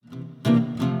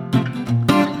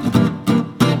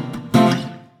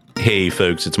Hey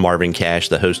folks, it's Marvin Cash,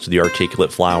 the host of the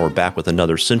Articulate Fly, and we're back with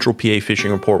another Central PA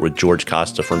fishing report with George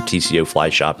Costa from TCO Fly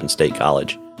Shop and State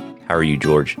College. How are you,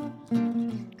 George?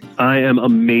 I am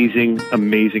amazing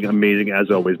as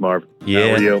always, Marv. Yeah,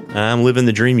 how are you? I'm living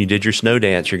the dream. You did your snow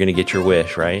dance. You're going to get your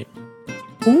wish, right?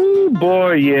 Ooh,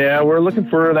 boy, yeah. We're looking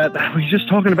for that. I was just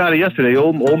talking about it yesterday.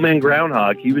 Old man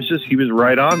Groundhog. He was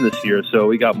right on this year. So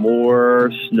we got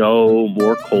more snow,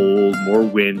 more cold, more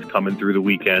wind coming through the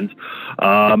weekend.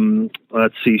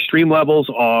 Let's see. Stream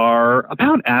levels are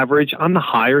about average on the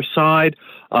higher side.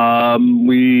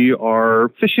 We are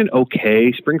fishing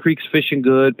okay. Spring Creek's fishing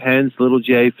good. Penn's, Little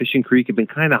J, Fishing Creek have been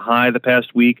kind of high the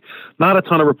past week. Not a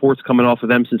ton of reports coming off of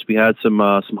them since we had some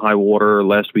high water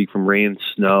last week from rain and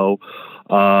snow.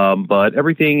 But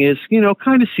everything is,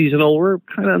 kind of seasonal. We're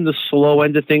kind of on the slow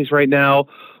end of things right now.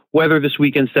 Weather this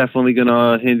weekend's definitely going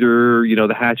to hinder,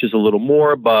 the hatches a little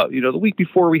more. But, the week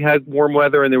before we had warm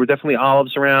weather and there were definitely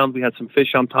olives around. We had some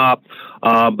fish on top.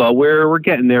 But we're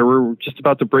getting there. We're just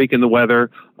about to break in the weather.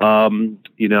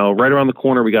 Right around the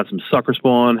corner, we got some sucker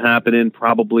spawn happening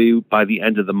probably by the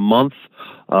end of the month.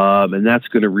 And that's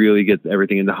going to really get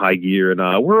everything into high gear.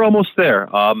 And we're almost there.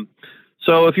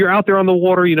 So if you're out there on the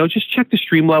water, just check the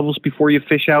stream levels before you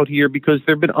fish out here because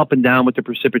they've been up and down with the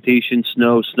precipitation,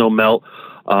 snow melt.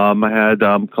 I had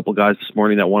a couple guys this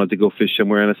morning that wanted to go fish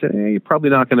somewhere, and I said, hey, you're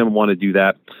probably not going to want to do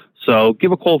that. So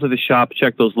give a call to the shop,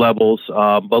 check those levels.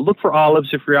 But look for olives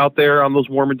if you're out there on those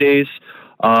warmer days.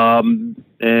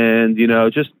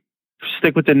 Just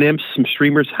stick with the nymphs. Some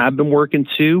streamers have been working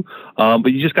too, but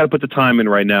you just got to put the time in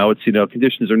right now. It's,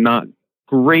 conditions are not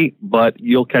great, but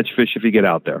you'll catch fish if you get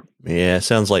out there. Yeah,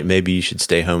 sounds like maybe you should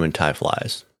stay home and tie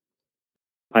flies.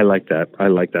 I like that.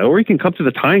 Or you can come to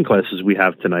the tying classes we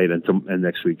have tonight and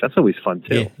next week. That's always fun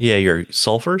too. Yeah, your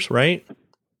sulfurs, right?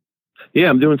 Yeah,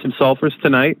 I'm doing some sulfurs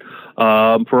tonight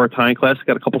for our tying class.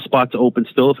 Got a couple spots open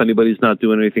still if anybody's not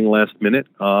doing anything last minute.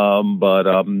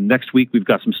 But next week we've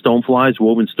got some stoneflies,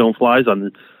 woven stoneflies on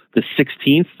the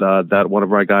 16th, that one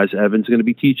of our guys, Evan's, going to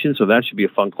be teaching. So that should be a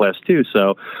fun class too.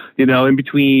 So, in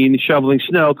between shoveling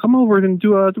snow, come over and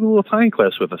do a little tying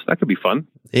class with us. That could be fun.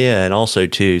 Yeah. And also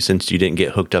too, since you didn't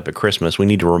get hooked up at Christmas, we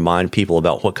need to remind people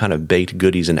about what kind of baked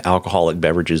goodies and alcoholic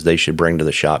beverages they should bring to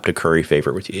the shop to curry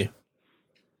favor with you.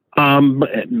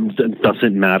 It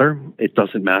doesn't matter. It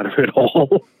doesn't matter at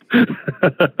all.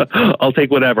 I'll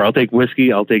take whatever. I'll take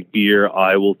whiskey. I'll take beer.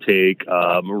 I will take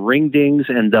ring dings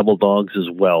and double dogs as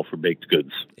well for baked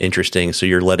goods. Interesting. So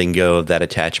you're letting go of that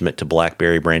attachment to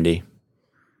blackberry brandy?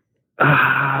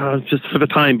 Just for the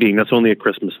time being. That's only a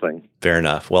Christmas thing. Fair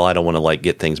enough. Well, I don't want to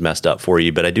get things messed up for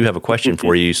you, but I do have a question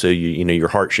for you. So your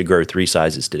heart should grow 3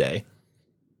 sizes today.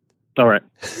 All right.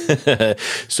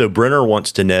 So Brenner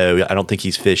wants to know, I don't think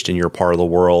he's fished in your part of the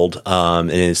world, and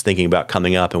is thinking about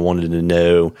coming up and wanted to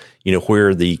know,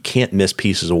 where the can't miss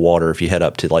pieces of water if you head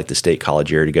up to the State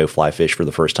College area to go fly fish for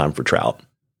the first time for trout.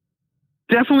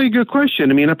 Definitely a good question.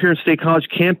 I mean, up here in State College,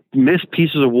 can't miss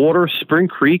pieces of water. Spring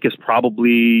Creek is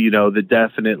probably, the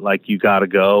definite, you got to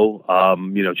go.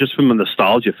 Just from the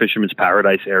nostalgia, Fisherman's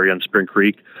Paradise area on Spring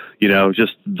Creek,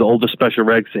 just the oldest special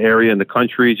regs area in the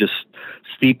country, just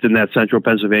steeped in that central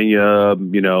Pennsylvania,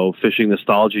 fishing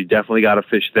nostalgia. You definitely got to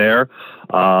fish there.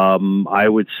 I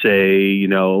would say,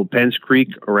 Penns Creek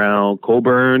around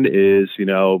Coburn is,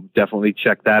 definitely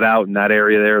check that out in that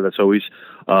area there. That's always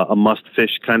a must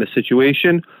fish kind of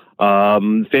situation.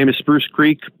 Famous Spruce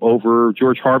Creek over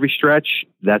George Harvey stretch.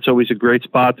 That's always a great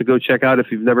spot to go check out.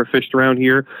 If you've never fished around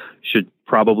here, should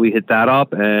probably hit that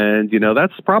up. And,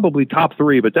 that's probably top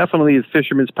 3, but definitely is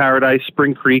Fisherman's Paradise,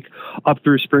 Spring Creek, up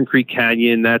through Spring Creek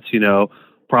Canyon. That's,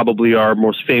 probably our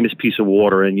most famous piece of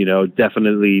water. And,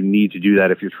 definitely need to do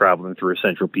that if you're traveling through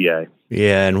central PA.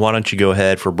 Yeah. And why don't you go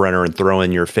ahead for Brenner and throw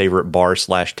in your favorite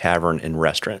bar/tavern and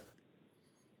restaurant?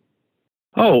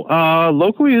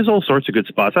 Locally, there's all sorts of good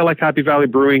spots. I like Happy Valley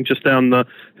Brewing just down the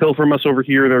hill from us over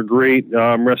here. They're a great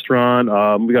restaurant.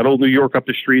 We got Old New York up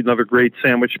the street, another great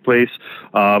sandwich place.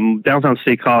 Downtown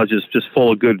State College is just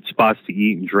full of good spots to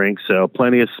eat and drink. So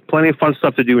plenty of fun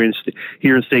stuff to do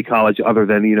here in State College other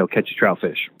than, catch a trout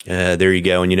fish. There you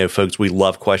go. And, folks, we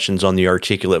love questions on the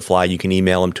Articulate Fly. You can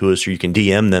email them to us or you can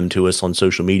DM them to us on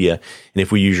social media. And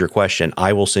if we use your question,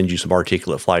 I will send you some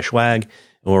Articulate Fly swag.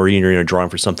 Or you're drawing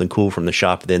for something cool from the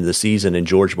shop at the end of the season. And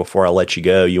George, before I let you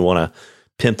go, you want to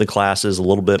pimp the classes a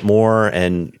little bit more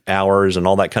and hours and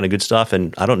all that kind of good stuff.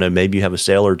 And I don't know, maybe you have a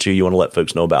sale or two you want to let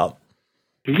folks know about.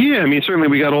 Yeah, I mean, certainly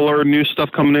we got all our new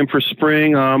stuff coming in for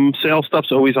spring. Sales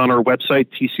stuff's always on our website,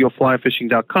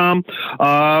 TCOflyfishing.com.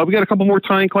 We got a couple more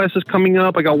tying classes coming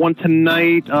up. I got one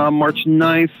tonight, March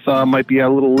 9th. Might be a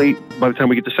little late by the time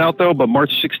we get this out, though, but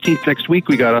March 16th next week,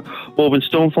 we got a woven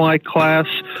stonefly class.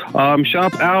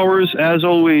 Shop hours, as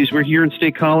always, we're here in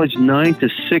State College, 9 to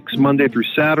 6, Monday through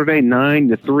Saturday, 9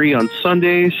 to 3 on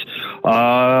Sundays,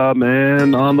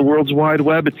 and on the world's wide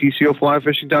web at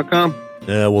TCOflyfishing.com.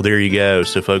 Well, there you go.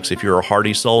 So, folks, if you're a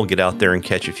hardy soul, get out there and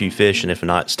catch a few fish, and if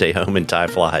not, stay home and tie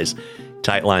flies.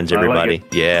 Tight lines, everybody.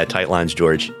 Like yeah, tight lines,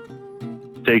 George.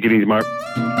 Take it easy, Mark.